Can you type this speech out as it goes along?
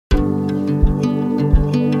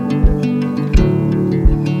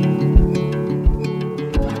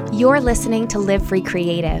You're listening to Live Free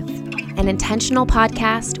Creative, an intentional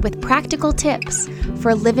podcast with practical tips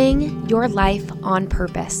for living your life on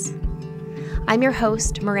purpose. I'm your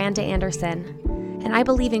host, Miranda Anderson, and I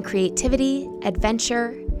believe in creativity,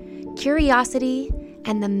 adventure, curiosity,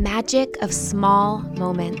 and the magic of small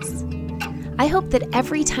moments. I hope that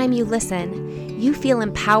every time you listen, you feel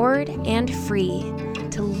empowered and free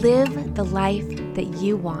to live the life that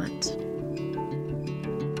you want.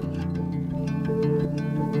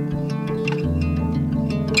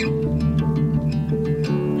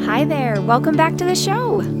 Hi there, welcome back to the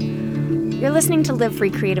show. You're listening to Live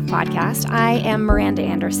Free Creative Podcast. I am Miranda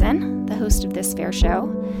Anderson, the host of this fair show.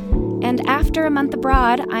 And after a month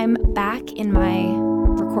abroad, I'm back in my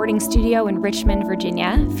recording studio in Richmond,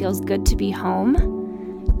 Virginia. Feels good to be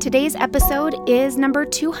home. Today's episode is number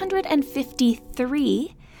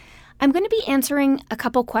 253. I'm going to be answering a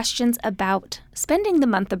couple questions about spending the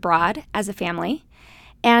month abroad as a family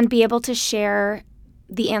and be able to share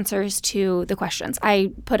the answers to the questions.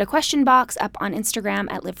 I put a question box up on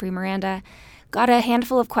Instagram at LiveFreeMiranda, got a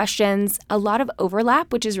handful of questions, a lot of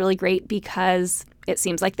overlap, which is really great because it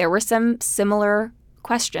seems like there were some similar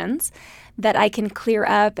questions that I can clear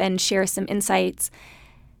up and share some insights.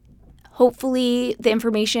 Hopefully the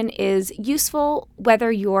information is useful,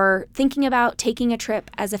 whether you're thinking about taking a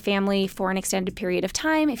trip as a family for an extended period of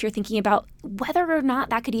time, if you're thinking about whether or not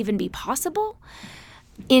that could even be possible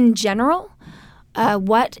in general,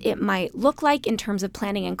 what it might look like in terms of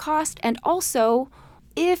planning and cost, and also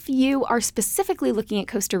if you are specifically looking at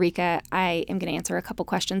Costa Rica, I am going to answer a couple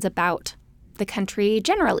questions about the country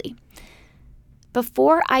generally.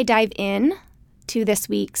 Before I dive in to this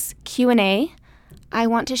week's Q&A, I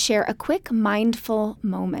want to share a quick mindful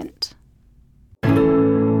moment.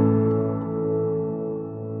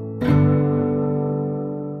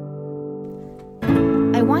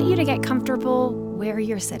 I want you to get comfortable where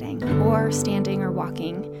you're sitting or standing or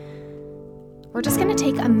walking. We're just going to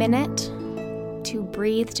take a minute to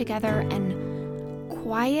breathe together and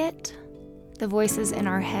quiet the voices in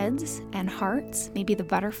our heads and hearts, maybe the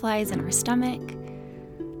butterflies in our stomach.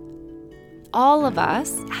 All of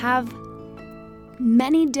us have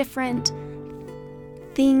many different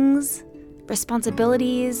things,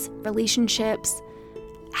 responsibilities, relationships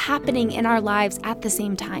happening in our lives at the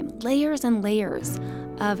same time. Layers and layers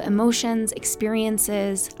of emotions,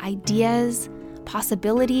 experiences, ideas,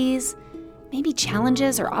 possibilities, maybe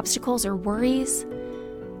challenges or obstacles or worries.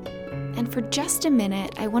 And for just a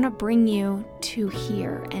minute, I want to bring you to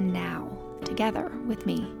here and now together with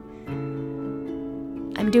me.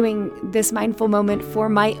 I'm doing this mindful moment for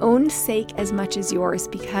my own sake as much as yours,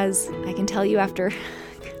 because I can tell you after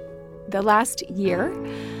the last year,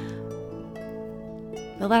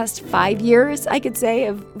 the last 5 years, I could say,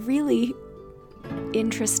 of really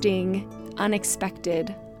interesting,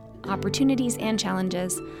 unexpected opportunities and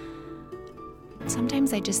challenges,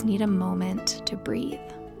 sometimes I just need a moment to breathe.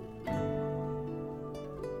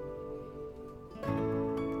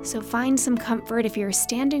 So find some comfort. If you're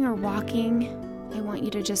standing or walking, I want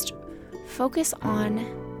you to just focus on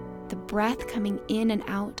the breath coming in and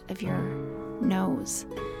out of your nose.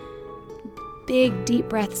 Big, deep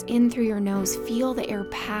breaths in through your nose. Feel the air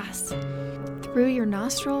pass through your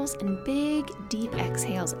nostrils, and big, deep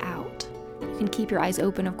exhales out. You can keep your eyes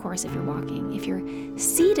open, of course, if you're walking. If you're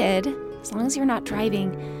seated, as long as you're not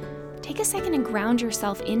driving, take a second and ground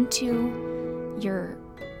yourself into your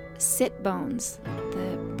sit bones,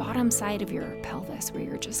 the bottom side of your pelvis, where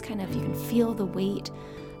you're just you can feel the weight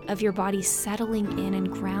of your body settling in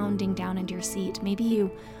and grounding down into your seat. Maybe you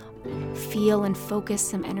feel and focus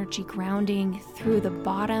some energy grounding through the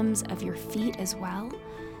bottoms of your feet as well.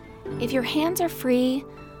 If your hands are free,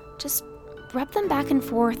 just rub them back and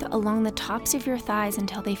forth along the tops of your thighs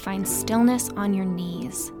until they find stillness on your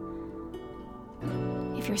knees.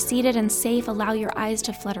 If you're seated and safe, allow your eyes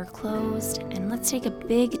to flutter closed, and let's take a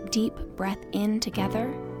big, deep breath in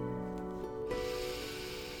together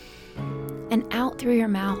and out through your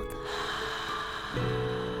mouth.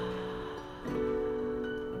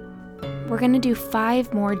 We're going to do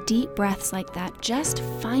 5 more deep breaths like that, just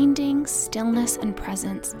finding stillness and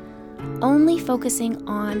presence, only focusing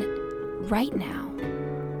on right now,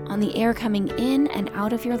 on the air coming in and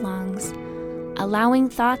out of your lungs, allowing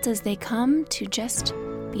thoughts as they come to just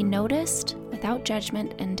be noticed without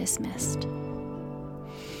judgment and dismissed.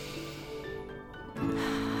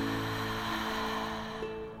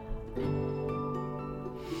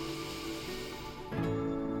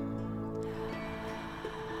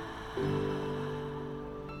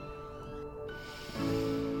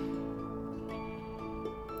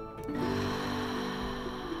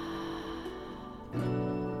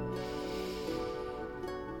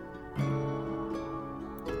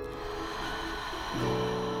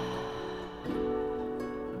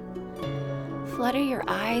 flutter your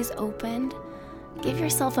eyes open. Give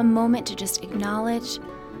yourself a moment to just acknowledge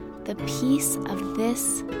the peace of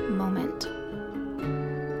this moment.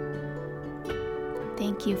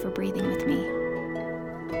 Thank you for breathing with me.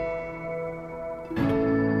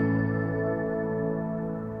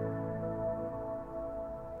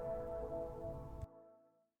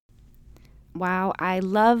 Wow, I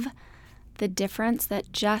love the difference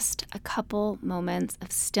that just a couple moments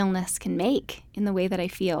of stillness can make in the way that I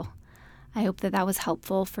feel. I hope that was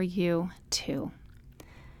helpful for you too.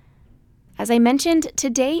 As I mentioned,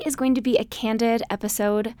 today is going to be a candid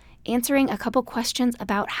episode answering a couple questions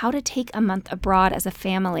about how to take a month abroad as a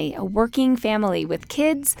family, a working family with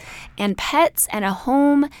kids and pets and a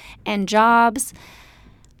home and jobs.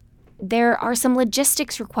 There are some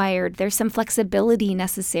logistics required. There's some flexibility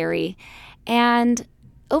necessary. And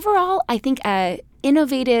overall, I think a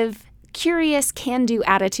innovative, curious, can-do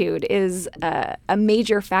attitude is a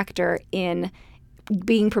major factor in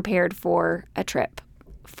being prepared for a trip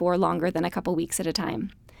for longer than a couple weeks at a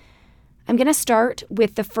time. I'm going to start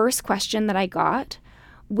with the first question that I got,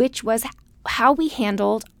 which was how we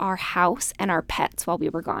handled our house and our pets while we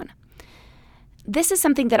were gone. This is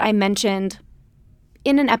something that I mentioned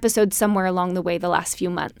in an episode somewhere along the way the last few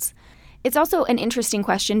months. It's also an interesting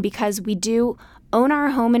question because we do own our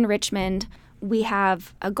home in Richmond. We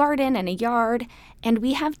have a garden and a yard, and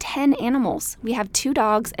we have 10 animals. We have 2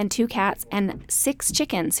 dogs and 2 cats and 6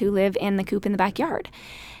 chickens who live in the coop in the backyard.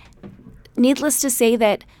 Needless to say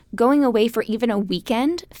that going away for even a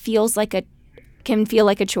weekend can feel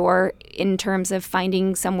like a chore in terms of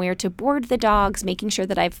finding somewhere to board the dogs, making sure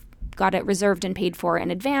that I've got it reserved and paid for in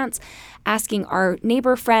advance, asking our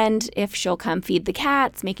neighbor friend if she'll come feed the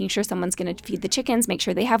cats, making sure someone's going to feed the chickens, make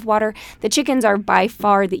sure they have water. The chickens are by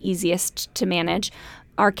far the easiest to manage.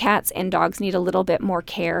 Our cats and dogs need a little bit more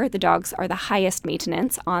care. The dogs are the highest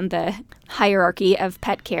maintenance on the hierarchy of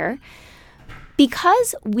pet care.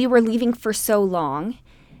 Because we were leaving for so long,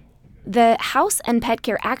 the house and pet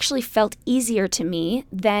care actually felt easier to me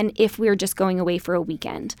than if we were just going away for a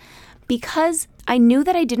weekend. Because I knew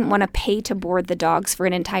that I didn't want to pay to board the dogs for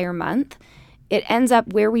an entire month, it ends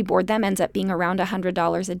up where we board them ends up being around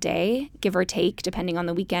 $100 a day, give or take, depending on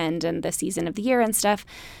the weekend and the season of the year and stuff.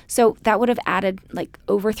 So that would have added like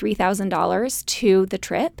over $3,000 to the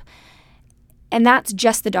trip. And that's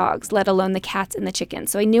just the dogs, let alone the cats and the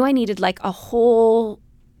chickens. So I knew I needed like a whole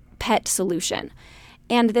pet solution.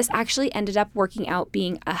 And this actually ended up working out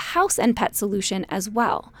being a house and pet solution as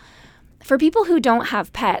well. For people who don't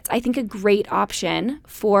have pets, I think a great option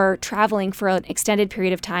for traveling for an extended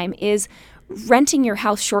period of time is renting your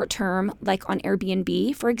house short-term, like on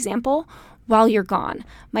Airbnb, for example, while you're gone.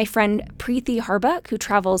 My friend Preeti Harbuk, who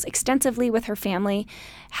travels extensively with her family,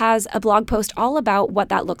 has a blog post all about what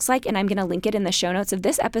that looks like, and I'm going to link it in the show notes of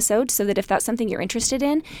this episode so that if that's something you're interested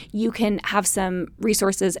in, you can have some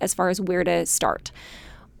resources as far as where to start.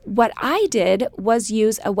 What I did was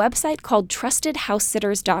use a website called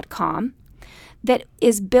trustedhousesitters.com that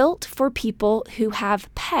is built for people who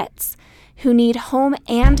have pets who need home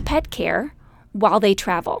and pet care while they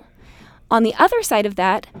travel. On the other side of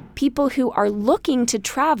that, people who are looking to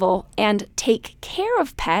travel and take care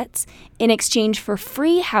of pets in exchange for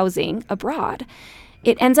free housing abroad,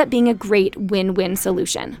 it ends up being a great win-win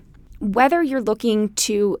solution. Whether you're looking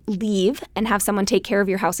to leave and have someone take care of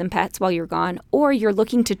your house and pets while you're gone, or you're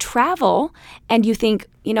looking to travel and you think,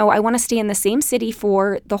 I want to stay in the same city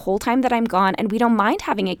for the whole time that I'm gone and we don't mind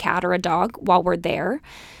having a cat or a dog while we're there,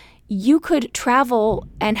 you could travel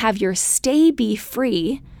and have your stay be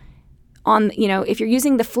free. If you're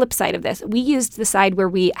using the flip side of this, we used the side where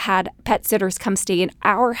we had pet sitters come stay in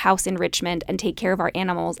our house in Richmond and take care of our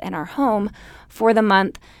animals and our home for the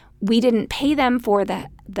month. We didn't pay them for the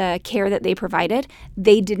care that they provided.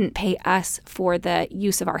 They didn't pay us for the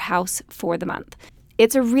use of our house for the month.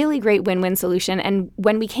 It's a really great win-win solution. And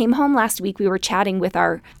when we came home last week, we were chatting with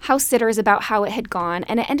our house sitters about how it had gone,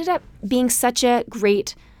 and it ended up being such a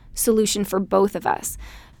great solution for both of us.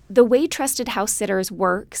 The way Trusted House Sitters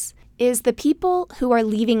works is the people who are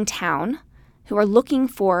leaving town, who are looking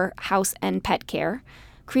for house and pet care,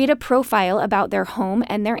 create a profile about their home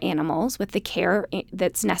and their animals with the care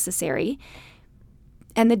that's necessary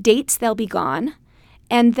and the dates they'll be gone.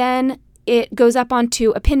 And then it goes up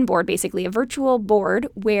onto a pin board, basically a virtual board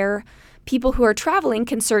where people who are traveling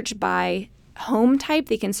can search by home type.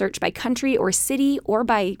 They can search by country or city or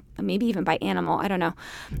by maybe even by animal. I don't know.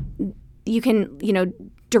 You can,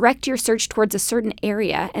 direct your search towards a certain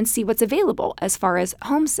area and see what's available as far as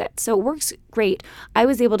home sits. So it works great. I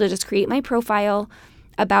was able to just create my profile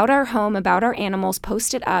about our home, about our animals,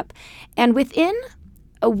 post it up. And within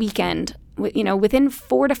a weekend, within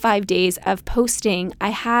 4 to 5 days of posting, I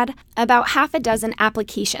had about half a dozen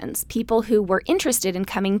applications, people who were interested in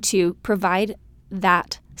coming to provide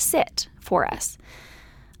that sit for us.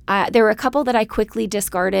 There were a couple that I quickly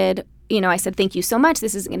discarded. I said, thank you so much.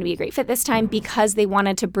 This isn't going to be a great fit this time, because they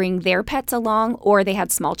wanted to bring their pets along or they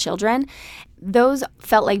had small children. Those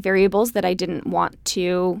felt like variables that I didn't want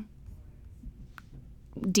to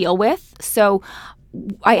deal with. So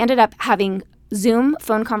I ended up having Zoom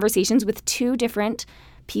phone conversations with 2 different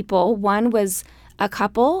people. One was a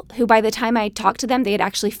couple who, by the time I talked to them, they had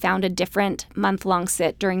actually found a different month-long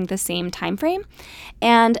sit during the same time frame.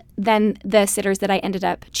 And then the sitters that I ended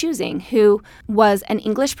up choosing, who was an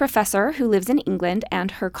English professor who lives in England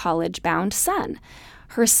and her college-bound son.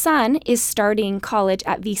 Her son is starting college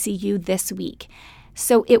at VCU this week.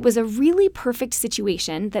 So it was a really perfect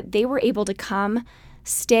situation that they were able to come,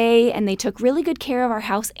 stay, and they took really good care of our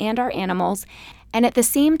house and our animals. And at the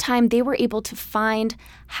same time, they were able to find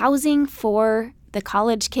housing for the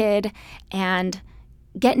college kid and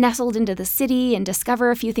get nestled into the city and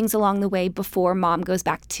discover a few things along the way before mom goes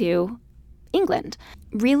back to England.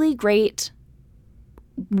 Really great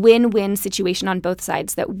win-win situation on both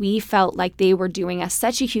sides, that we felt like they were doing us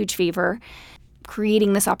such a huge favor,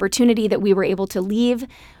 creating this opportunity that we were able to leave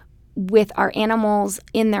with our animals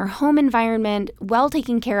in their home environment, well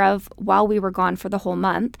taken care of while we were gone for the whole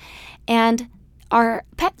month. And our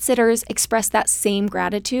pet sitters expressed that same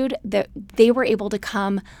gratitude, that they were able to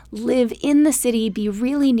come live in the city, be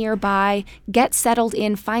really nearby, get settled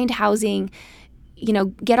in, find housing,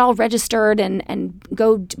 get all registered and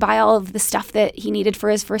go buy all of the stuff that he needed for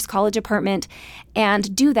his first college apartment,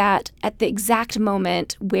 and do that at the exact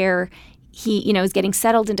moment where he, is getting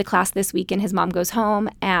settled into class this week and his mom goes home,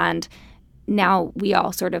 and now we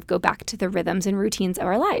all sort of go back to the rhythms and routines of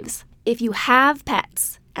our lives. If you have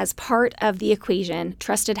pets as part of the equation,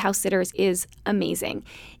 Trusted House Sitters is amazing.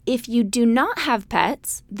 If you do not have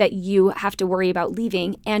pets that you have to worry about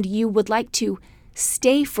leaving and you would like to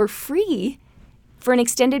stay for free for an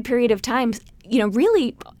extended period of time,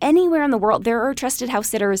 really anywhere in the world, there are Trusted House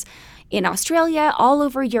Sitters in Australia, all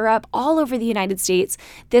over Europe, all over the United States.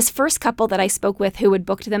 This first couple that I spoke with, who had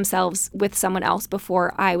booked themselves with someone else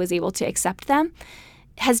before I was able to accept them,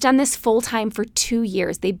 has done this full-time for 2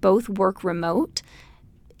 years. They both work remote.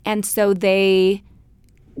 And so they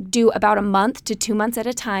do about a month to 2 months at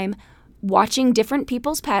a time, watching different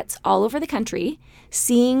people's pets all over the country,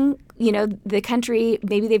 seeing, the country.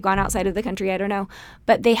 Maybe they've gone outside of the country, I don't know,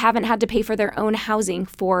 but they haven't had to pay for their own housing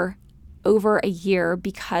for over a year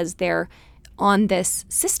because they're on this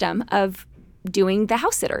system of doing the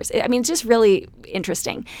house sitters. It's just really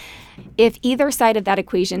interesting. If either side of that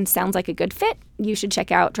equation sounds like a good fit, you should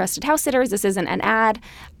check out Trusted House Sitters. This isn't an ad.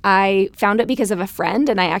 I found it because of a friend,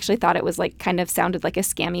 and I actually thought it was sounded like a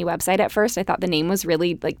scammy website at first. I thought the name was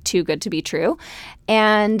really too good to be true,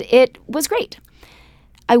 and it was great.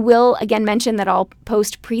 I will again mention that I'll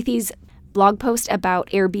post Preethi's blog post about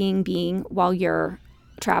Airbnb while you're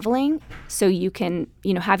traveling, so you can,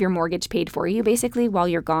 have your mortgage paid for you basically while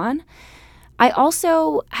you're gone. I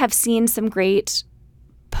also have seen some great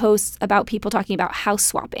posts about people talking about house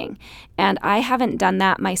swapping, and I haven't done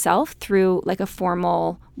that myself through a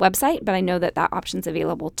formal website, but I know that option's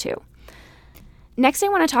available too. Next, I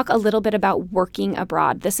want to talk a little bit about working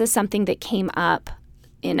abroad. This is something that came up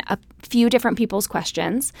in a few different people's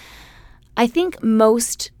questions. I think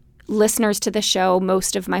most listeners to the show,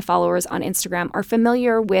 most of my followers on Instagram, are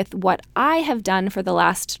familiar with what I have done for the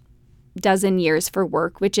last dozen years for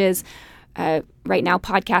work, which is right now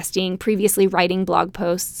podcasting, previously writing blog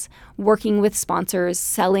posts, working with sponsors,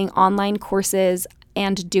 selling online courses,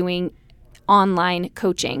 and doing online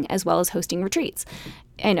coaching, as well as hosting retreats.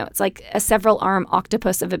 I know, it's like a several-arm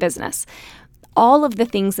octopus of a business. All of the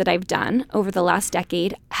things that I've done over the last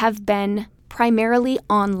decade have been primarily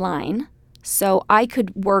online, so I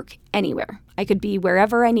could work anywhere. I could be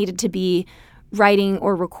wherever I needed to be, writing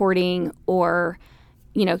or recording or,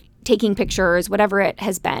 taking pictures, whatever it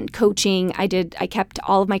has been. Coaching, I kept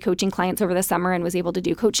all of my coaching clients over the summer and was able to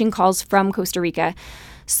do coaching calls from Costa Rica.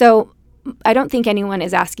 So I don't think anyone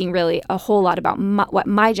is asking really a whole lot about what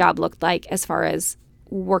my job looked like as far as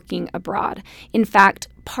working abroad. In fact,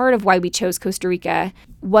 part of why we chose Costa Rica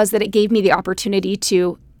was that it gave me the opportunity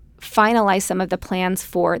to finalize some of the plans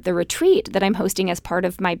for the retreat that I'm hosting as part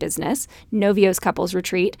of my business, Novio's Couples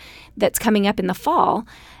Retreat, that's coming up in the fall.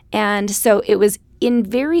 And so it was in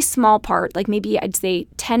very small part, maybe I'd say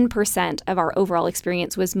 10% of our overall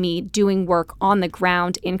experience was me doing work on the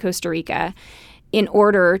ground in Costa Rica in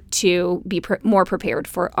order to be more prepared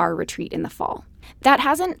for our retreat in the fall. That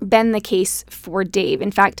hasn't been the case for Dave.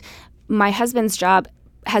 In fact, my husband's job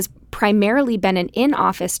has primarily been an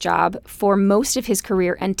in-office job for most of his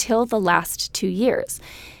career until the last 2 years.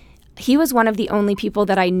 He was one of the only people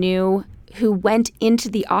that I knew who went into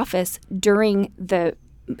the office during the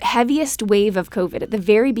heaviest wave of COVID. At the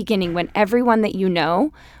very beginning, when everyone that you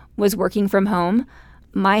know was working from home,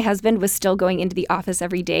 my husband was still going into the office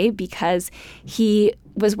every day because he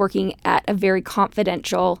was working at a very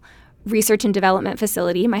confidential research and development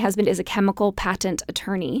facility. My husband is a chemical patent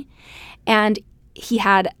attorney, and he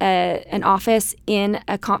had an office in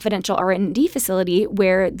a confidential R&D facility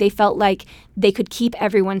where they felt like they could keep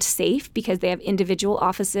everyone safe because they have individual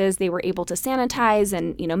offices. They were able to sanitize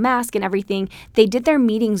and, mask and everything. They did their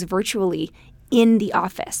meetings virtually in the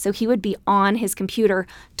office. So he would be on his computer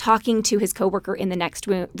talking to his coworker in the next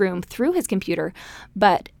room through his computer.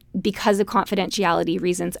 But because of confidentiality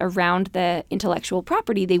reasons around the intellectual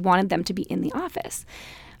property, they wanted them to be in the office.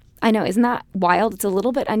 I know, isn't that wild? It's a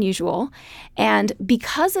little bit unusual. And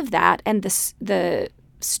because of that and the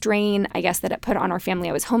strain, I guess, that it put on our family,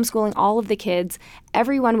 I was homeschooling all of the kids.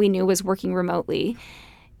 Everyone we knew was working remotely.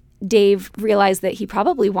 Dave realized that he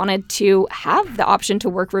probably wanted to have the option to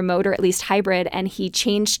work remote or at least hybrid, and he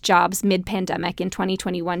changed jobs mid-pandemic in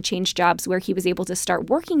 2021, changed jobs where he was able to start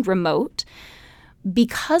working remote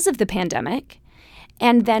because of the pandemic.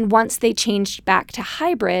 And then once they changed back to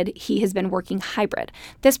hybrid, he has been working hybrid.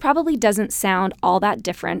 This probably doesn't sound all that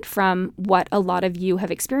different from what a lot of you have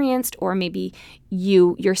experienced, or maybe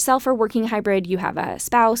you yourself are working hybrid. You have a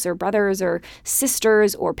spouse or brothers or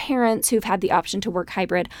sisters or parents who've had the option to work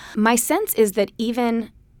hybrid. My sense is that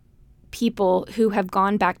even people who have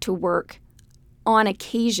gone back to work on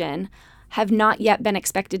occasion have not yet been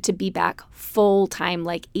expected to be back full time,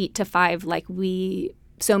 like 8 to 5, like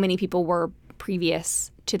so many people were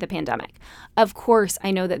previous to the pandemic. Of course,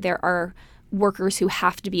 I know that there are workers who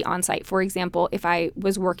have to be on site. For example, if I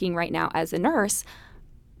was working right now as a nurse,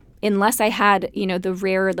 unless I had, the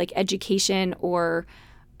rare education or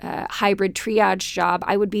hybrid triage job,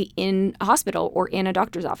 I would be in a hospital or in a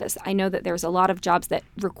doctor's office. I know that there's a lot of jobs that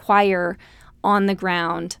require on the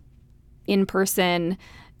ground, in person,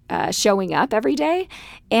 showing up every day.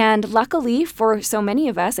 And luckily for so many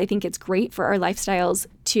of us, I think it's great for our lifestyles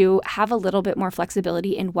to have a little bit more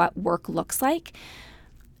flexibility in what work looks like.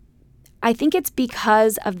 I think it's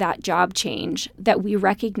because of that job change that we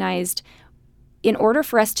recognized in order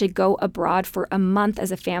for us to go abroad for a month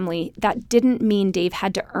as a family, that didn't mean Dave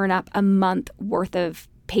had to earn up a month worth of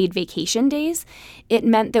paid vacation days. It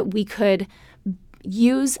meant that we could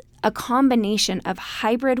use a combination of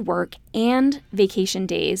hybrid work and vacation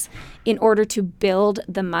days in order to build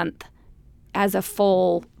the month as a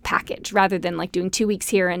full package rather than doing 2 weeks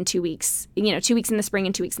here and 2 weeks, 2 weeks in the spring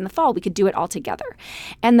and 2 weeks in the fall. We could do it all together.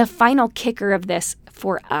 And the final kicker of this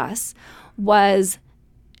for us was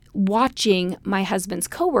watching my husband's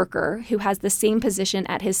coworker, who has the same position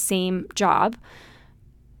at his same job,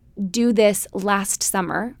 do this last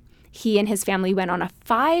summer. He and his family went on a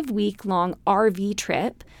 5-week-long RV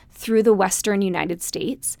trip through the Western United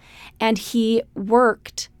States, and he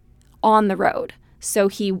worked on the road. So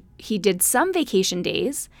he did some vacation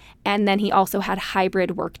days, and then he also had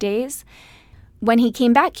hybrid work days. When he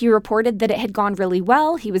came back, he reported that it had gone really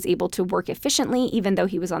well. He was able to work efficiently, even though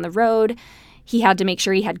he was on the road. He had to make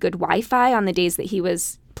sure he had good Wi-Fi on the days that he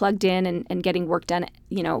was plugged in and getting work done,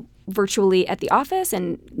 virtually at the office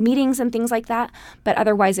and meetings and things like that. But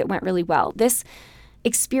otherwise, it went really well. This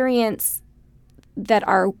experience that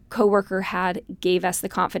our coworker had gave us the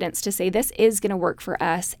confidence to say this is going to work for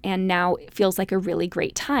us, and now it feels like a really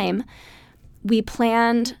great time. We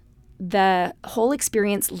planned the whole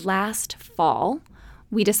experience last fall.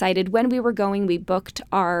 We decided when we were going. We booked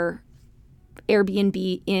our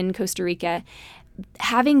Airbnb in Costa Rica.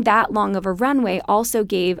 Having that long of a runway also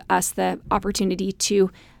gave us the opportunity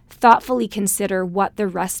to thoughtfully consider what the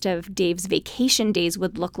rest of Dave's vacation days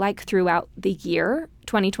would look like throughout the year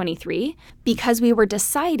 2023, because we were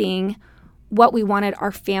deciding what we wanted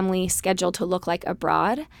our family schedule to look like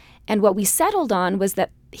abroad. And what we settled on was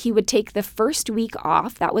that he would take the first week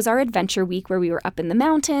off. That was our adventure week where we were up in the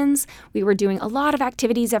mountains. We were doing a lot of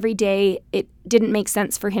activities every day. It didn't make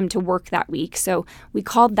sense for him to work that week. So we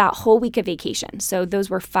called that whole week a vacation. So those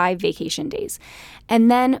were 5 vacation days. And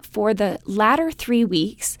then for the latter 3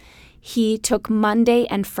 weeks, he took Monday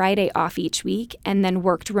and Friday off each week and then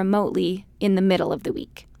worked remotely in the middle of the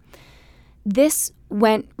week. This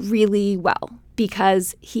went really well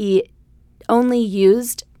because he only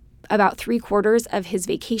used about 3/4 of his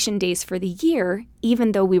vacation days for the year,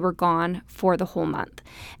 even though we were gone for the whole month.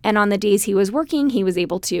 And on the days he was working, he was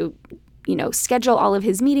able to, schedule all of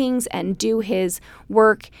his meetings and do his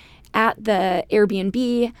work at the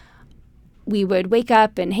Airbnb we would wake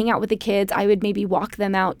up and hang out with the kids. I would maybe walk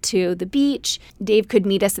them out to the beach. Dave could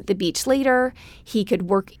meet us at the beach later. He could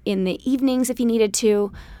work in the evenings if he needed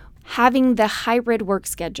to. Having the hybrid work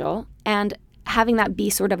schedule and having that be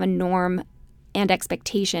sort of a norm and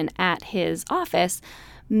expectation at his office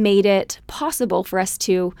made it possible for us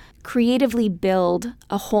to creatively build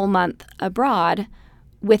a whole month abroad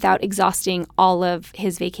without exhausting all of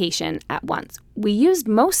his vacation at once. We used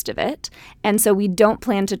most of it, and so we don't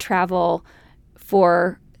plan to travel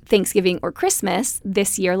for Thanksgiving or Christmas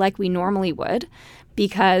this year like we normally would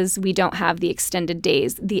because we don't have the extended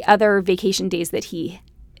days. The other vacation days that he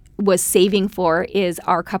was saving for is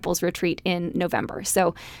our couples retreat in November.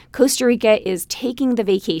 So Costa Rica is taking the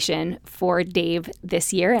vacation for Dave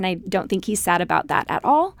this year, and I don't think he's sad about that at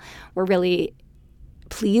all. We're really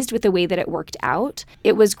pleased with the way that it worked out.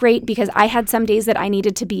 It was great because I had some days that I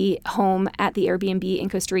needed to be home at the Airbnb in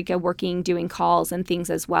Costa Rica working, doing calls and things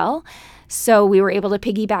as well. So we were able to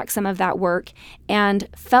piggyback some of that work and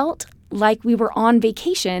felt like we were on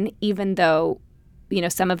vacation, even though,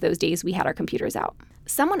 some of those days we had our computers out.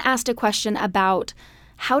 Someone asked a question about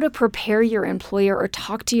how to prepare your employer or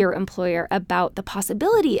talk to your employer about the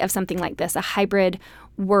possibility of something like this, a hybrid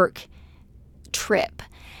work trip.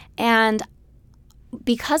 And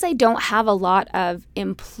because I don't have a lot of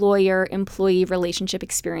employer-employee relationship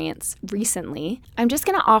experience recently, I'm just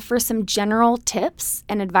going to offer some general tips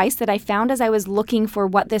and advice that I found as I was looking for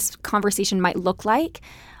what this conversation might look like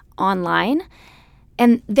online.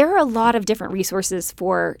 And there are a lot of different resources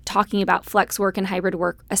for talking about flex work and hybrid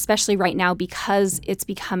work, especially right now because it's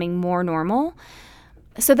becoming more normal.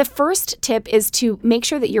 So the first tip is to make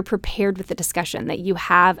sure that you're prepared with the discussion, that you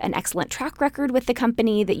have an excellent track record with the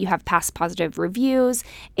company, that you have past positive reviews,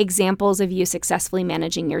 examples of you successfully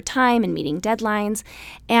managing your time and meeting deadlines,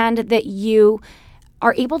 and that you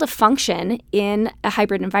are able to function in a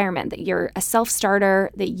hybrid environment, that you're a self-starter,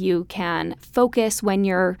 that you can focus when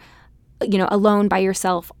you're alone by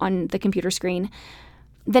yourself on the computer screen.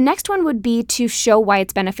 The next one would be to show why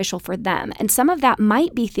it's beneficial for them. And some of that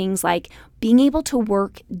might be things like being able to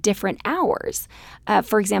work different hours.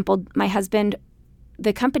 For example, my husband,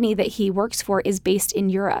 the company that he works for is based in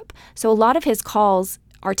Europe. So a lot of his calls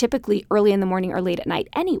are typically early in the morning or late at night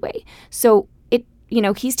anyway. So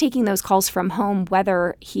he's taking those calls from home,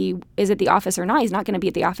 whether he is at the office or not. He's not going to be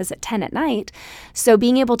at the office at 10 at night. So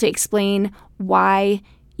being able to explain why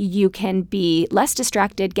you can be less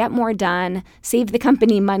distracted, get more done, save the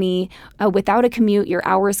company money. Without a commute, your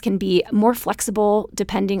hours can be more flexible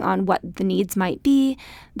depending on what the needs might be.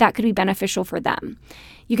 That could be beneficial for them.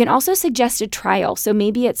 You can also suggest a trial. So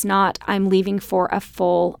maybe it's not, I'm leaving for a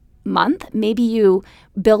full month. Maybe you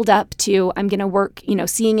build up to, I'm going to work,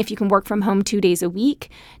 seeing if you can work from home 2 days a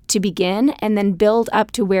week to begin, and then build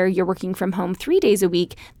up to where you're working from home 3 days a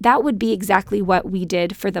week. That would be exactly what we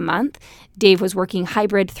did for the month. Dave was working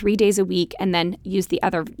hybrid 3 days a week and then used the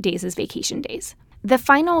other days as vacation days. The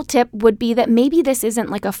final tip would be that maybe this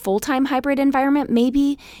isn't like a full-time hybrid environment.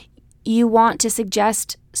 Maybe you want to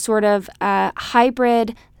suggest sort of a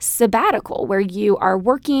hybrid sabbatical where you're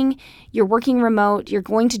working remote, you're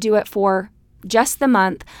going to do it for just the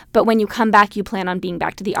month, but when you come back, you plan on being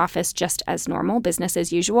back to the office just as normal, business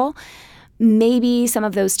as usual. Maybe some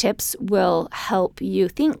of those tips will help you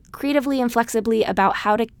think creatively and flexibly about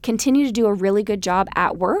how to continue to do a really good job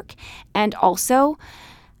at work and also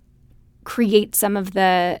create some of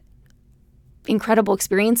the incredible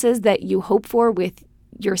experiences that you hope for with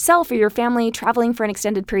yourself or your family traveling for an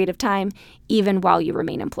extended period of time, even while you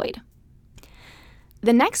remain employed.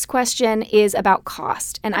 The next question is about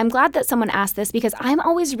cost. And I'm glad that someone asked this because I'm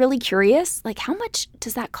always really curious, like how much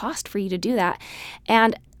does that cost for you to do that?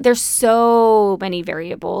 And there's so many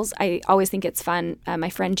variables. I always think it's fun. My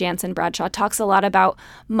friend Jansen Bradshaw talks a lot about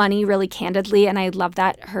money really candidly, and I love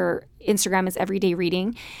that. Her Instagram is Everyday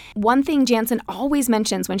Reading. One thing Jansen always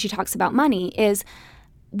mentions when she talks about money is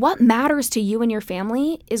what matters to you and your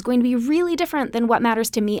family is going to be really different than what matters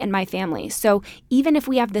to me and my family. So even if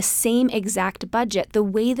we have the same exact budget, the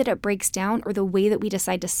way that it breaks down or the way that we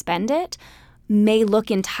decide to spend it may look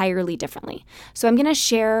entirely differently. So I'm going to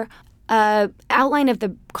share an outline of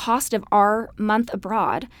the cost of our month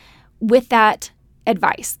abroad with that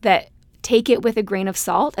advice that take it with a grain of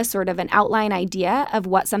salt as sort of an outline idea of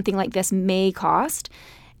what something like this may cost.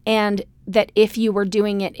 And that if you were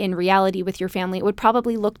doing it in reality with your family, it would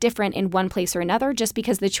probably look different in one place or another just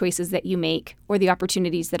because the choices that you make or the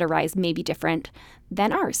opportunities that arise may be different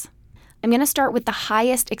than ours. I'm going to start with the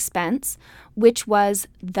highest expense, which was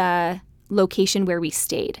the location where we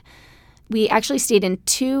stayed. We actually stayed in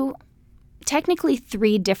technically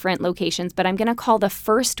three different locations, but I'm going to call the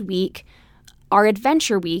first week our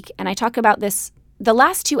adventure week, and I talk about this, the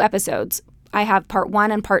last 2 episodes, I have part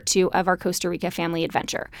 1 and part 2 of our Costa Rica family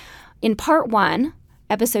adventure. In part 1,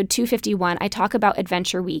 episode 251, I talk about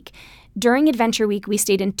Adventure Week. During Adventure Week, we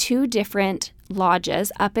stayed in 2 different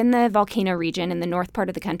lodges up in the Volcano region in the north part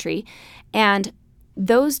of the country. And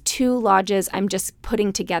those 2 lodges I'm just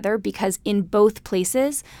putting together because in both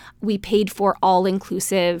places, we paid for an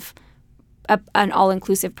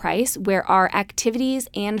all-inclusive price where our activities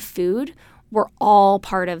and food were all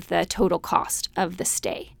part of the total cost of the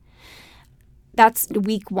stay. That's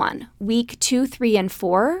week 1. Week 2, 3, and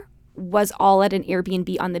 4 was all at an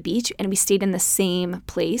Airbnb on the beach, and we stayed in the same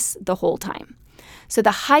place the whole time. So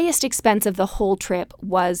the highest expense of the whole trip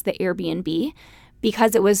was the Airbnb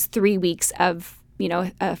because it was 3 weeks of,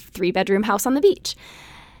 a 3-bedroom house on the beach.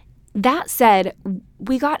 That said,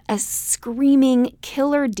 we got a screaming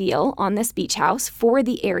killer deal on this beach house for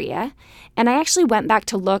the area. And I actually went back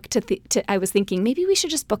to look I was thinking maybe we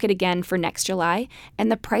should just book it again for next July. And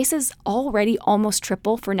the price is already almost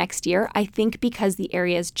triple for next year. I think because the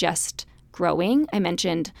area is just growing. I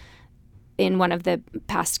mentioned in one of the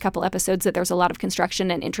past couple episodes that there's a lot of construction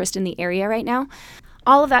and interest in the area right now.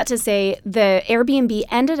 All of that to say, the Airbnb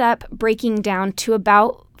ended up breaking down to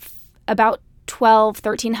about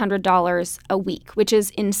 $1,300 a week, which is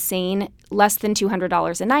insane, less than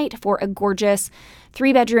 $200 a night for a gorgeous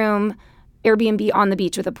 3-bedroom Airbnb on the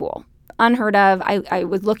beach with a pool. Unheard of. I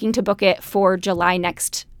was looking to book it for July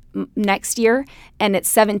next year, and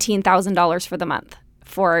it's $17,000 for the month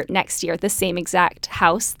for next year, the same exact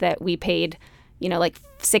house that we paid, like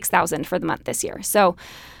 $6,000 for the month this year. So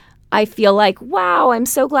I feel like, wow, I'm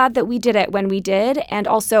so glad that we did it when we did. And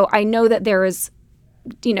also I know that there is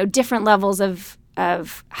different levels of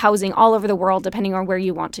housing all over the world, depending on where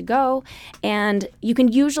you want to go. And you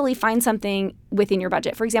can usually find something within your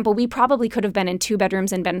budget. For example, we probably could have been in 2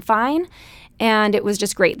 bedrooms and been fine. And it was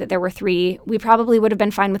just great that there were 3. We probably would have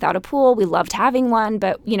been fine without a pool. We loved having one,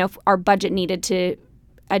 but if our budget needed to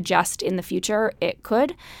adjust in the future, it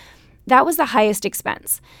could. That was the highest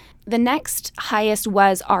expense. The next highest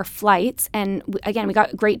was our flights. And again, we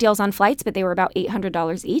got great deals on flights, but they were about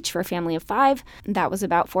 $800 each for a family of 5. That was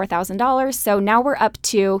about $4,000. So now we're up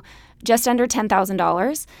to just under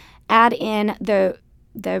 $10,000. Add in the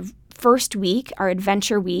first week, our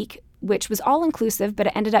adventure week, which was all inclusive, but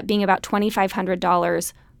it ended up being about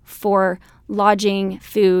 $2,500 for lodging,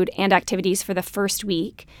 food, and activities for the first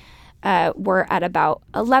week. We're at about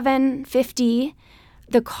 $1,150.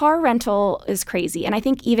 The car rental is crazy. And I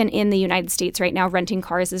think even in the United States right now, renting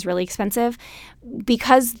cars is really expensive.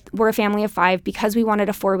 Because we're a family of 5, because we wanted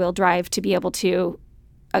a 4-wheel drive to be able to,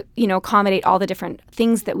 accommodate all the different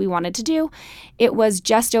things that we wanted to do, it was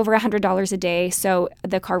just over $100 a day. So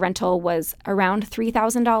the car rental was around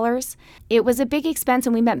 $3,000. It was a big expense,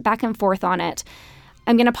 and we went back and forth on it.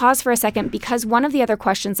 I'm going to pause for a second because one of the other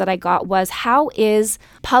questions that I got was, how is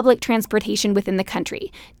public transportation within the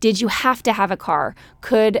country? Did you have to have a car?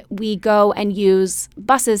 Could we go and use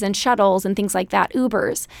buses and shuttles and things like that,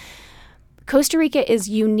 Ubers? Costa Rica is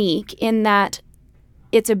unique in that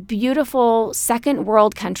it's a beautiful second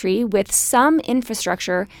world country with some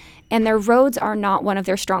infrastructure, and their roads are not one of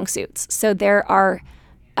their strong suits. So there are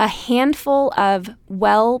a handful of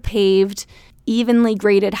well-paved, evenly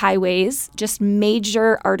graded highways, just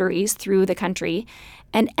major arteries through the country.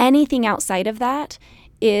 And anything outside of that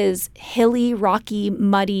is hilly, rocky,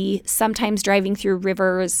 muddy, sometimes driving through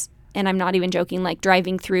rivers. And I'm not even joking, like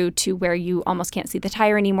driving through to where you almost can't see the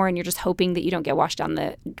tire anymore and you're just hoping that you don't get washed down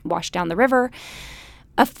the river.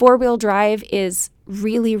 A 4-wheel drive is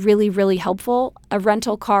really, really, really helpful. A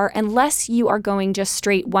rental car, unless you are going just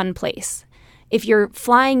straight one place. If you're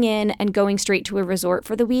flying in and going straight to a resort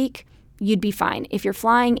for the week, you'd be fine. If you're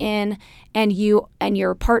flying in and you and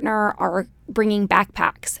your partner are bringing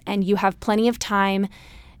backpacks and you have plenty of time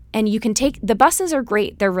and you can the buses are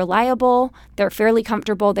great. They're reliable. They're fairly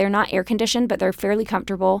comfortable. They're not air conditioned, but they're fairly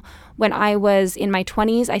comfortable. When I was in my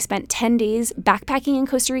 20s, I spent 10 days backpacking in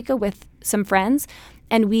Costa Rica with some friends,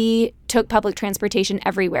 and we took public transportation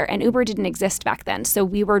everywhere. And Uber didn't exist back then. So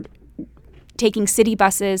we were taking city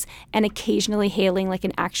buses and occasionally hailing like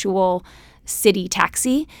an actual city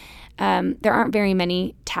taxi. There aren't very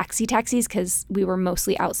many taxis because we were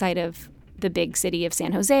mostly outside of the big city of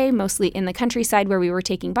San Jose, mostly in the countryside where we were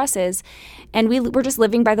taking buses. And we were just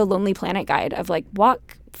living by the Lonely Planet guide of like,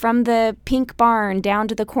 walk from the pink barn down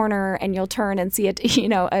to the corner and you'll turn and see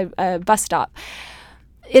a bus stop.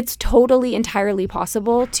 It's totally, entirely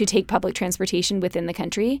possible to take public transportation within the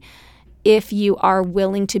country if you are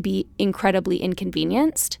willing to be incredibly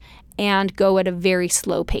inconvenienced and go at a very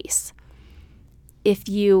slow pace. if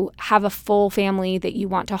you have a full family that you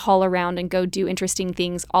want to haul around and go do interesting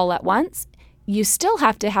things all at once, you still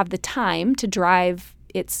have to have the time to drive.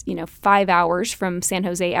 It's, 5 hours from San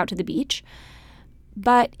Jose out to the beach,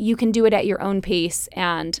 but you can do it at your own pace,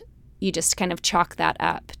 and you just kind of chalk that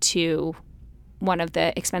up to one of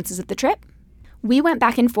the expenses of the trip. We went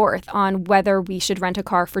back and forth on whether we should rent a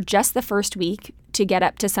car for just the first week to get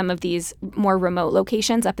up to some of these more remote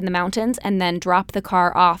locations up in the mountains, and then drop the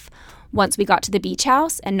car off once we got to the beach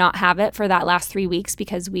house and not have it for that last 3 weeks,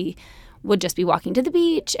 because we would just be walking to the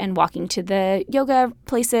beach and walking to the yoga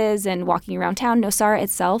places and walking around town. Nosara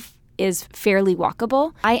itself is fairly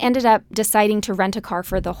walkable. I ended up deciding to rent a car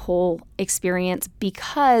for the whole experience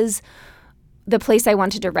because the place I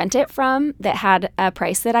wanted to rent it from that had a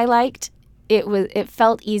price that I liked, it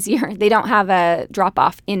felt easier. They don't have a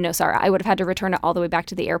drop-off in Nosara. I would have had to return it all the way back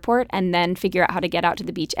to the airport and then figure out how to get out to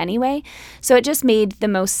the beach anyway. So it just made the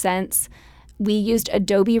most sense. We used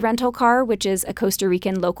Adobe Rental Car, which is a Costa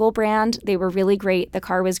Rican local brand. They were really great. The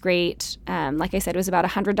car was great. Like I said, it was about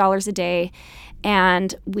 $100 a day,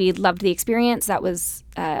 and we loved the experience. That was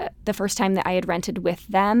the first time that I had rented with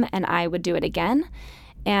them, and I would do it again.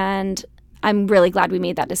 And I'm really glad we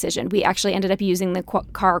made that decision. We actually ended up using the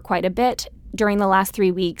car quite a bit during the last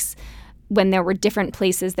 3 weeks when there were different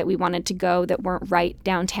places that we wanted to go that weren't right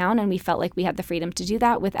downtown, and we felt like we had the freedom to do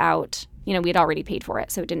that without, we had already paid for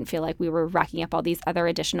it, so it didn't feel like we were racking up all these other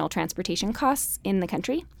additional transportation costs in the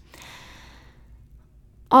country.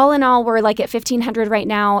 All in all, we're like at $1,500 right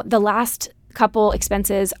now. The last couple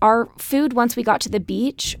expenses, our food, once we got to the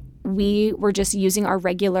beach, we were just using our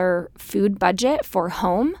regular food budget for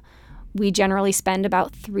home. We generally spend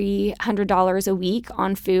about $300 a week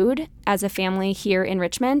on food as a family here in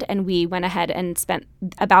Richmond, and we went ahead and spent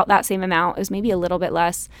about that same amount. It was maybe a little bit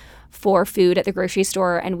less for food at the grocery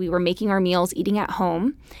store, and we were making our meals, eating at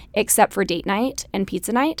home, except for date night and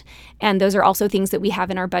pizza night. And those are also things that we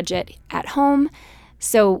have in our budget at home.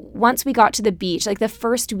 So once we got to the beach, like the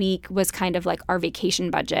first week was kind of like our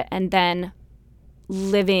vacation budget, and then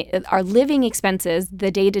our living expenses,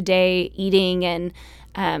 the day-to-day eating and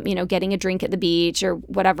getting a drink at the beach or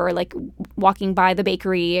whatever, like walking by the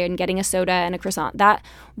bakery and getting a soda and a croissant, that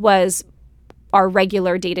was our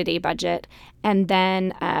regular day-to-day budget. And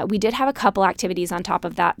then we did have a couple activities on top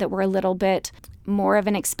of that were a little bit more of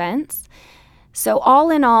an expense. So all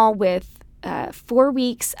in all, with 4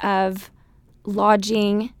 weeks of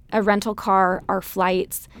lodging, a rental car, our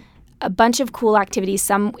flights, a bunch of cool activities,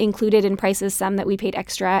 some included in prices, some that we paid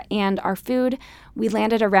extra, and our food, we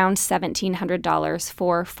landed around $1,700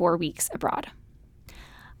 for 4 weeks abroad.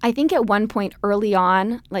 I think at one point early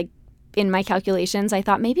on, like in my calculations, I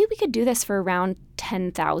thought maybe we could do this for around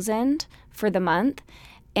 $10,000 for the month.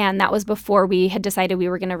 And that was before we had decided we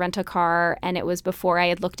were going to rent a car, and it was before I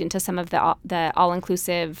had looked into some of the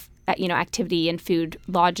all-inclusive activity and food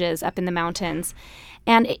lodges up in the mountains.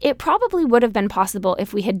 And it probably would have been possible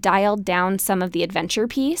if we had dialed down some of the adventure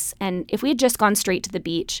piece, and if we had just gone straight to the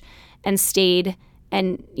beach and stayed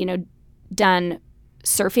and, done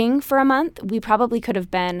surfing for a month, we probably could have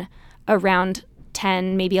been around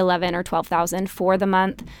 10, maybe 11 or 12,000 for the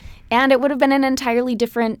month. And it would have been an entirely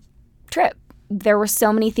different trip. There were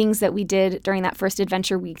so many things that we did during that first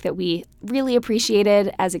adventure week that we really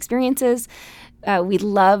appreciated as experiences. We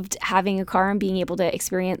loved having a car and being able to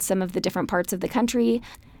experience some of the different parts of the country.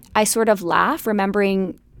 I sort of laugh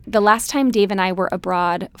remembering the last time Dave and I were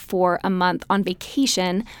abroad for a month on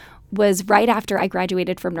vacation was right after I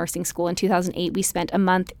graduated from nursing school in 2008. We spent a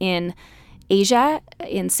month in Asia,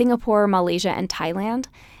 in Singapore, Malaysia, and Thailand.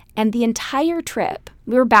 And the entire trip,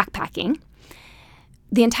 we were backpacking.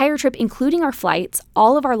 The entire trip, including our flights,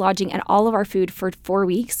 all of our lodging, and all of our food for 4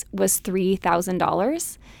 weeks was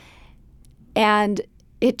 $3,000. And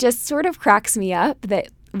it just sort of cracks me up that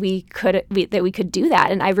we could do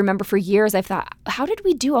that. And I remember for years I've thought, how did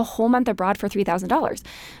we do a whole month abroad for $3,000?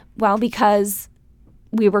 Well, because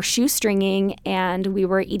we were shoestringing and we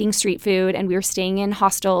were eating street food and we were staying in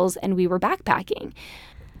hostels and we were backpacking.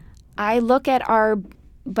 I look at our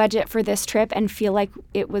budget for this trip and feel like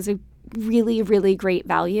it was a really, really great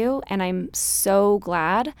value. And I'm so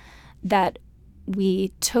glad that we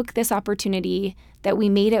took this opportunity, that we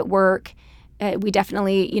made it work. We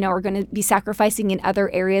definitely, are going to be sacrificing in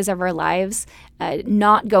other areas of our lives,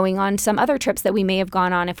 not going on some other trips that we may have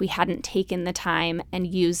gone on if we hadn't taken the time and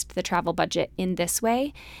used the travel budget in this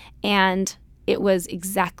way. And it was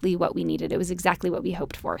exactly what we needed. It was exactly what we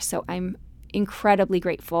hoped for. So I'm incredibly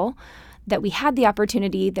grateful that we had the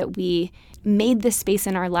opportunity, that we made this space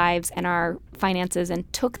in our lives and our finances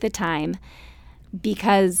and took the time,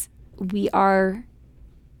 because we are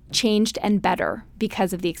changed and better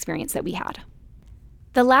because of the experience that we had.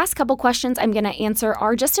 The last couple questions I'm going to answer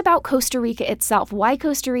are just about Costa Rica itself. Why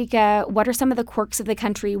Costa Rica? What are some of the quirks of the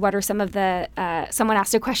country? What are some of the, someone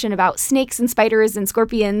asked a question about snakes and spiders and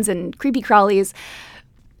scorpions and creepy crawlies.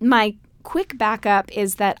 My quick backup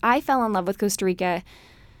is that I fell in love with Costa Rica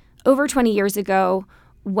over 20 years ago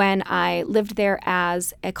when I lived there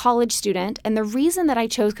as a college student. And the reason that I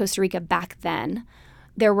chose Costa Rica back then,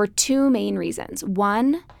 there were two main reasons.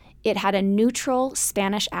 One, it had a neutral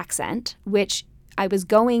Spanish accent, which I was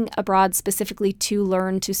going abroad specifically to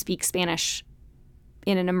learn to speak Spanish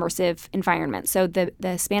in an immersive environment. So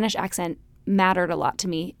the Spanish accent mattered a lot to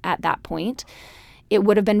me at that point. It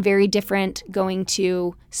would have been very different going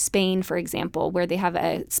to Spain, for example, where they have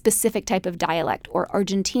a specific type of dialect, or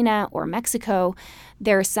Argentina or Mexico.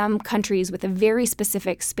 There are some countries with a very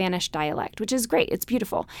specific Spanish dialect, which is great. It's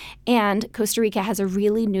beautiful. And Costa Rica has a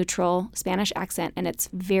really neutral Spanish accent, and it's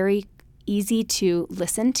very easy to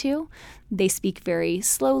listen to. They speak very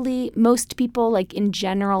slowly. Most people, like in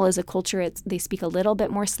general as a culture, they speak a little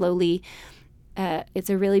bit more slowly. It's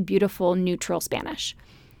a really beautiful, neutral Spanish.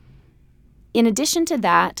 In addition to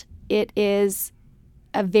that, it is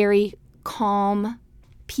a very calm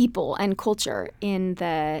people and culture. In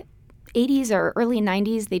the 80s or early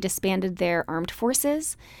 90s, they disbanded their armed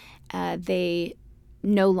forces. They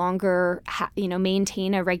no longer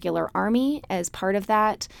maintain a regular army as part of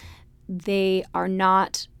that. They are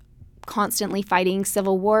not constantly fighting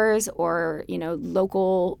civil wars or,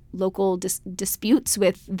 local disputes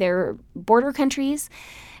with their border countries.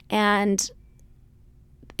 And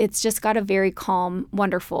it's just got a very calm,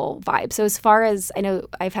 wonderful vibe. So as far as I know,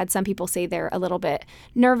 I've had some people say they're a little bit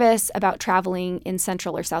nervous about traveling in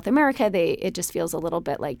Central or South America. It just feels a little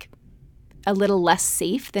bit like a little less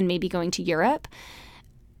safe than maybe going to Europe.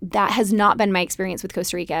 That has not been my experience with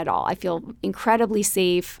Costa Rica at all. I feel incredibly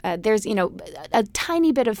safe. There's, a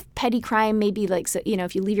tiny bit of petty crime, maybe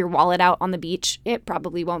if you leave your wallet out on the beach, it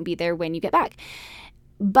probably won't be there when you get back.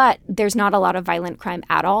 But there's not a lot of violent crime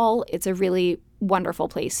at all. It's a really wonderful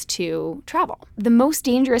place to travel. The most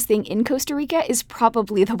dangerous thing in Costa Rica is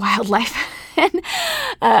probably the wildlife. And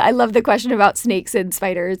I love the question about snakes and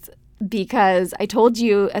spiders, because I told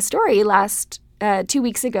you a story 2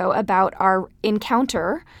 weeks ago about our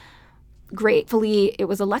encounter. Gratefully, it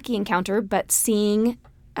was a lucky encounter, but seeing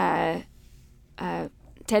terciopelo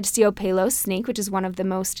snake, which is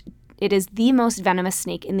it is the most venomous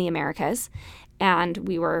snake in the Americas, and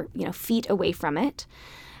we were, feet away from it.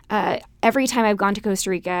 Every time I've gone to Costa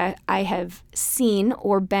Rica, I have seen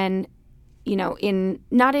or been,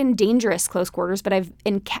 not in dangerous close quarters, but I've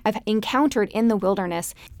encountered in the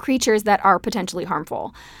wilderness creatures that are potentially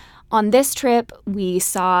harmful. On this trip, we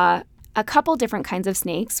saw a couple different kinds of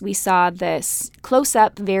snakes. We saw this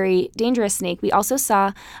close-up, very dangerous snake. We also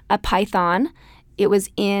saw a python. It was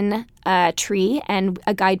in a tree, and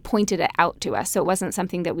a guide pointed it out to us, so it wasn't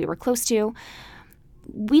something that we were close to.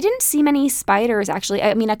 We didn't see many spiders, actually.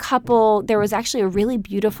 I mean, a couple. There was actually a really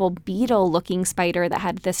beautiful beetle-looking spider that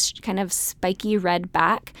had this kind of spiky red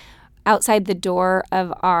back outside the door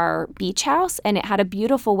of our beach house, and it had a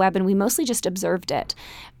beautiful web, and we mostly just observed it.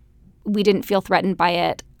 We didn't feel threatened by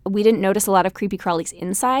it. We didn't notice a lot of creepy crawlies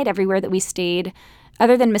inside. Everywhere that we stayed,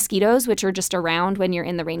 other than mosquitoes, which are just around when you're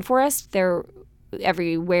in the rainforest,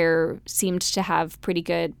 everywhere seemed to have pretty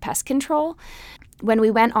good pest control. When we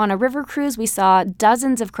went on a river cruise, we saw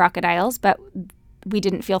dozens of crocodiles, but we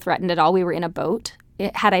didn't feel threatened at all. We were in a boat.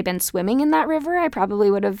 Had I been swimming in that river, I probably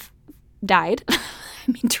would have died. I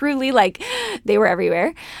mean, truly, they were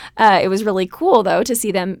everywhere. It was really cool, though, to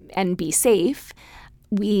see them and be safe.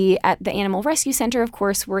 We, at the Animal Rescue Center, of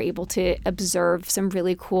course, were able to observe some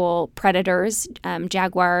really cool predators,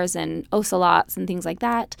 jaguars and ocelots and things like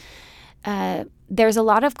that. There's a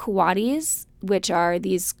lot of coatis, which are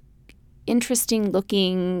these interesting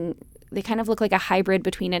looking, they kind of look like a hybrid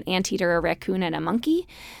between an anteater, a raccoon, and a monkey.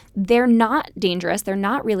 They're not dangerous. They're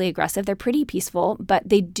not really aggressive. They're pretty peaceful, but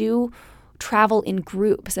they do travel in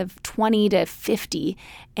groups of 20 to 50.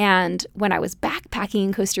 And when I was backpacking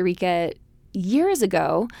in Costa Rica years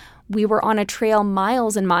ago, we were on a trail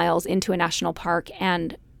miles and miles into a national park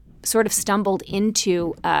and sort of stumbled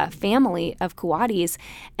into a family of coatis,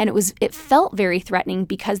 and it felt very threatening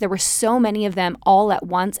because there were so many of them all at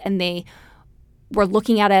once, and they were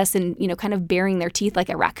looking at us and kind of baring their teeth like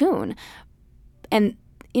a raccoon. And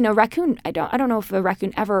raccoon, I don't know if a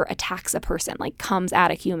raccoon ever attacks a person, comes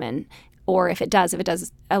at a human, or if it does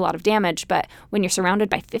a lot of damage. But when you're surrounded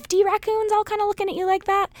by 50 raccoons all kind of looking at you like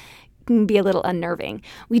that, can be a little unnerving.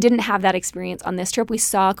 We didn't have that experience on this trip. We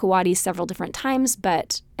saw coatis several different times,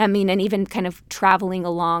 and even kind of traveling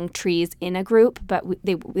along trees in a group, but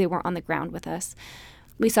they weren't on the ground with us.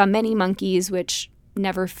 We saw many monkeys, which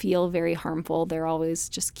never feel very harmful. They're always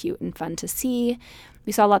just cute and fun to see.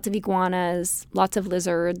 We saw lots of iguanas, lots of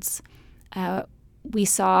lizards. We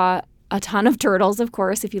saw a ton of turtles, of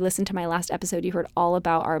course. If you listened to my last episode, you heard all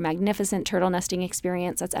about our magnificent turtle nesting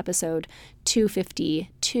experience. That's episode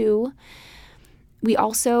 252. We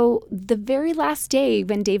also, the very last day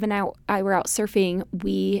when Dave and I were out surfing,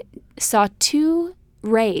 we saw 2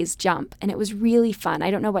 rays jump, and it was really fun.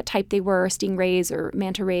 I don't know what type they were, stingrays or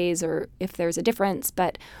manta rays, or if there's a difference,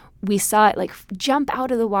 but we saw it like jump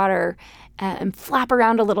out of the water and flap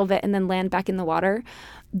around a little bit and then land back in the water.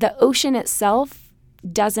 The ocean itself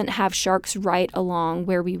doesn't have sharks right along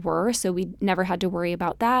where we were, so we never had to worry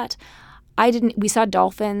about that. We saw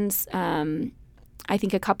dolphins. I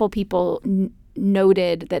think a couple people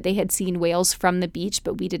noted that they had seen whales from the beach,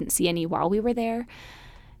 but we didn't see any while we were there.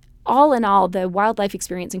 All in all, the wildlife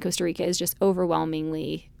experience in Costa Rica is just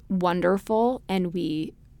overwhelmingly wonderful, and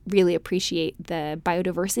we really appreciate the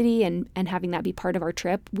biodiversity and having that be part of our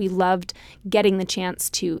trip. We loved getting the chance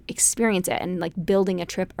to experience it and like building a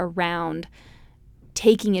trip around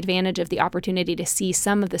taking advantage of the opportunity to see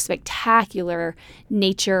some of the spectacular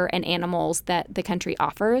nature and animals that the country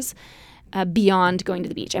offers. Beyond going to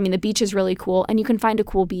the beach. I mean, the beach is really cool, and you can find a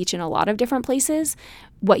cool beach in a lot of different places.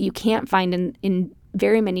 What you can't find in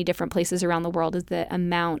very many different places around the world is the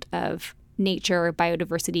amount of nature,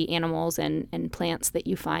 biodiversity, animals, and plants that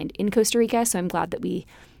you find in Costa Rica. So I'm glad that we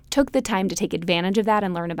took the time to take advantage of that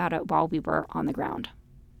and learn about it while we were on the ground.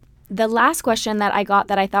 The last question that I got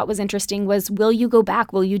that I thought was interesting was, will you go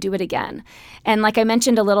back? Will you do it again? And like I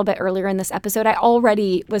mentioned a little bit earlier in this episode, I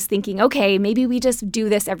already was thinking, okay, maybe we just do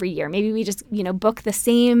this every year. Maybe we just, book the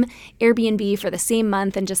same Airbnb for the same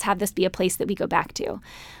month and just have this be a place that we go back to.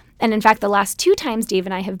 And in fact, the last 2 times Dave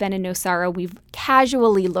and I have been in Nosara, we've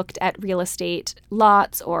casually looked at real estate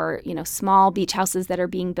lots or, small beach houses that are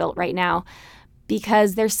being built right now,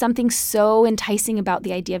 because there's something so enticing about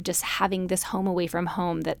the idea of just having this home away from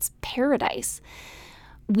home that's paradise.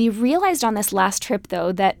 We realized on this last trip,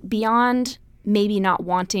 though, that beyond maybe not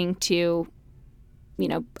wanting to,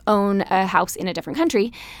 own a house in a different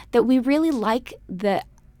country, that we really like the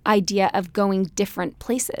idea of going different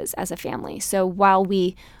places as a family. So while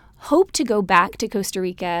we hope to go back to Costa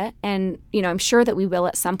Rica, and I'm sure that we will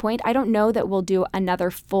at some point, I don't know that we'll do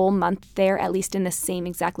another full month there, at least in the same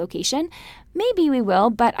exact location. Maybe we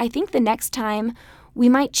will, but I think the next time we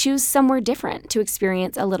might choose somewhere different to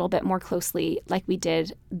experience a little bit more closely like we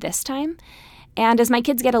did this time. And as my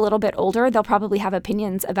kids get a little bit older, they'll probably have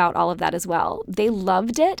opinions about all of that as well. They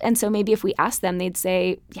loved it, and so maybe if we asked them, they'd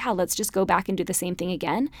say, yeah, let's just go back and do the same thing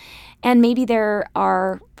again. And maybe there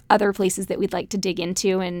are other places that we'd like to dig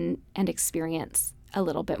into and experience a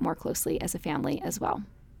little bit more closely as a family as well.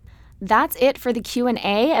 That's it for the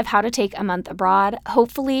Q&A of how to take a month abroad.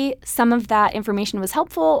 Hopefully some of that information was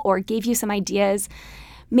helpful or gave you some ideas.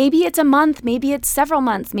 Maybe it's a month, maybe it's several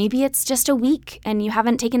months, maybe it's just a week and you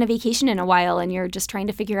haven't taken a vacation in a while and you're just trying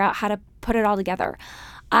to figure out how to put it all together.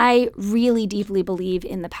 I really deeply believe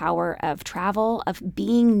in the power of travel, of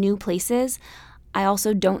being new places. I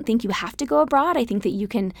also don't think you have to go abroad. I think that you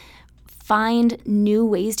can find new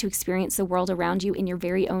ways to experience the world around you in your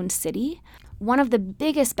very own city. One of the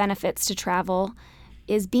biggest benefits to travel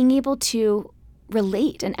is being able to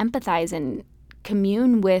relate and empathize and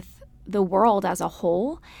commune with the world as a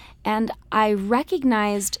whole. And I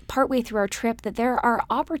recognized partway through our trip that there are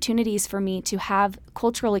opportunities for me to have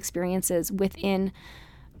cultural experiences within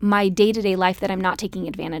my day-to-day life that I'm not taking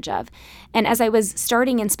advantage of. And as I was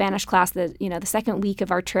starting in Spanish class, the second week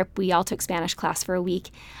of our trip, we all took Spanish class for a week.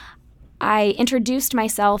 I introduced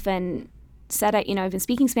myself and said, I've been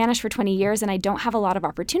speaking Spanish for 20 years and I don't have a lot of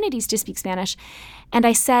opportunities to speak Spanish. And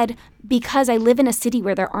I said, because I live in a city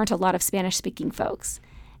where there aren't a lot of Spanish-speaking folks.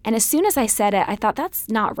 And as soon as I said it, I thought that's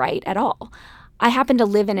not right at all. I happen to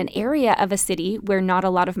live in an area of a city where not a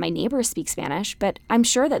lot of my neighbors speak Spanish, but I'm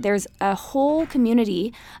sure that there's a whole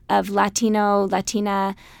community of Latino,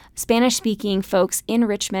 Latina, Spanish-speaking folks in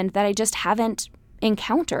Richmond that I just haven't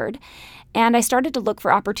encountered. And I started to look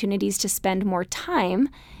for opportunities to spend more time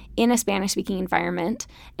in a Spanish-speaking environment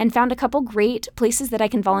and found a couple great places that I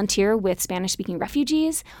can volunteer with Spanish-speaking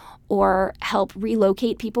refugees or help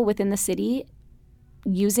relocate people within the city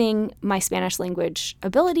using my Spanish language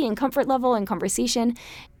ability and comfort level and conversation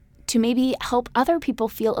to maybe help other people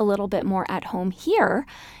feel a little bit more at home here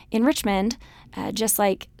in Richmond, just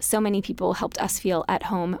like so many people helped us feel at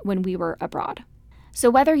home when we were abroad. So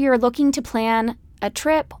whether you're looking to plan a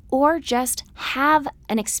trip or just have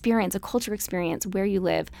an experience, a culture experience where you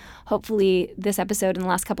live, hopefully this episode and the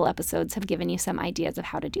last couple episodes have given you some ideas of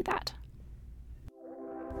how to do that.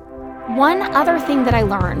 One other thing that I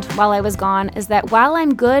learned while I was gone is that while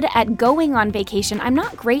I'm good at going on vacation, I'm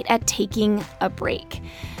not great at taking a break.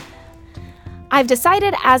 I've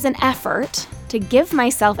decided as an effort to give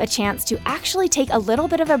myself a chance to actually take a little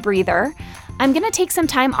bit of a breather, I'm going to take some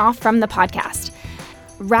time off from the podcast.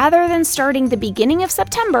 Rather than starting the beginning of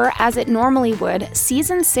September as it normally would,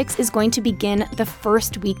 season 6 is going to begin the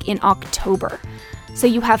first week in October. So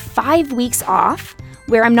you have 5 weeks off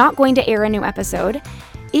where I'm not going to air a new episode.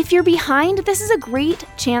 If you're behind, this is a great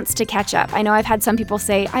chance to catch up. I know I've had some people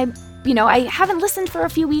say, I haven't listened for a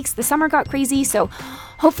few weeks. The summer got crazy. So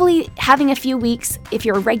hopefully having a few weeks, if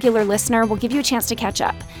you're a regular listener, will give you a chance to catch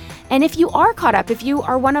up. And if you are caught up, if you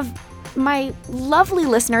are one of my lovely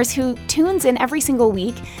listeners who tunes in every single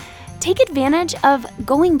week, take advantage of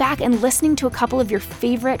going back and listening to a couple of your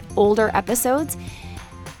favorite older episodes,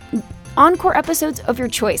 encore episodes of your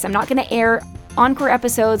choice. I'm not going to air encore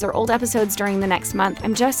episodes or old episodes during the next month.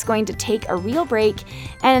 I'm just going to take a real break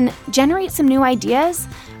and generate some new ideas,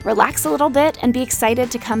 relax a little bit, and be excited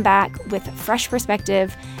to come back with fresh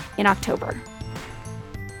perspective in October.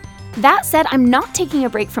 That said, I'm not taking a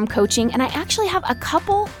break from coaching, and I actually have a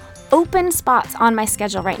couple open spots on my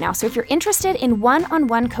schedule right now. So if you're interested in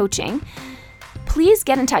one-on-one coaching, please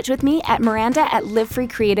get in touch with me at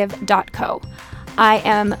miranda@livefreecreative.co. I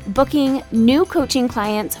am booking new coaching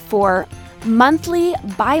clients for monthly,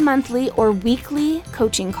 bi-monthly, or weekly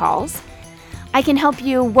coaching calls. I can help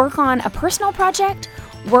you work on a personal project,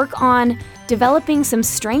 work on developing some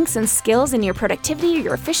strengths and skills in your productivity or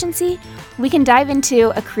your efficiency. We can dive into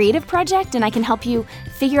a creative project and I can help you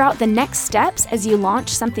figure out the next steps as you launch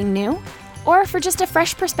something new. Or for just a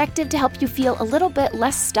fresh perspective to help you feel a little bit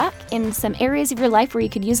less stuck in some areas of your life where you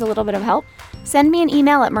could use a little bit of help, send me an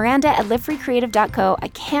email at miranda@livefreecreative.co. I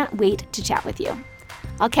can't wait to chat with you.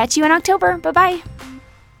 I'll catch you in October. Bye-bye.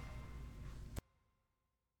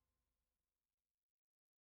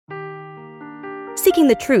 Seeking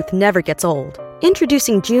the truth never gets old.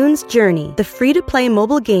 Introducing June's Journey, the free-to-play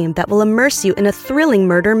mobile game that will immerse you in a thrilling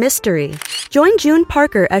murder mystery. Join June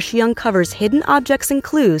Parker as she uncovers hidden objects and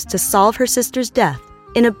clues to solve her sister's death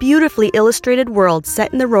in a beautifully illustrated world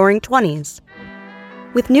set in the Roaring '20s.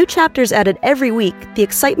 With new chapters added every week, the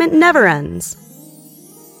excitement never ends.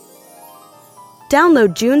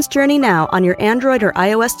 Download June's Journey now on your Android or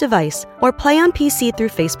iOS device or play on PC through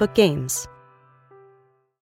Facebook Games.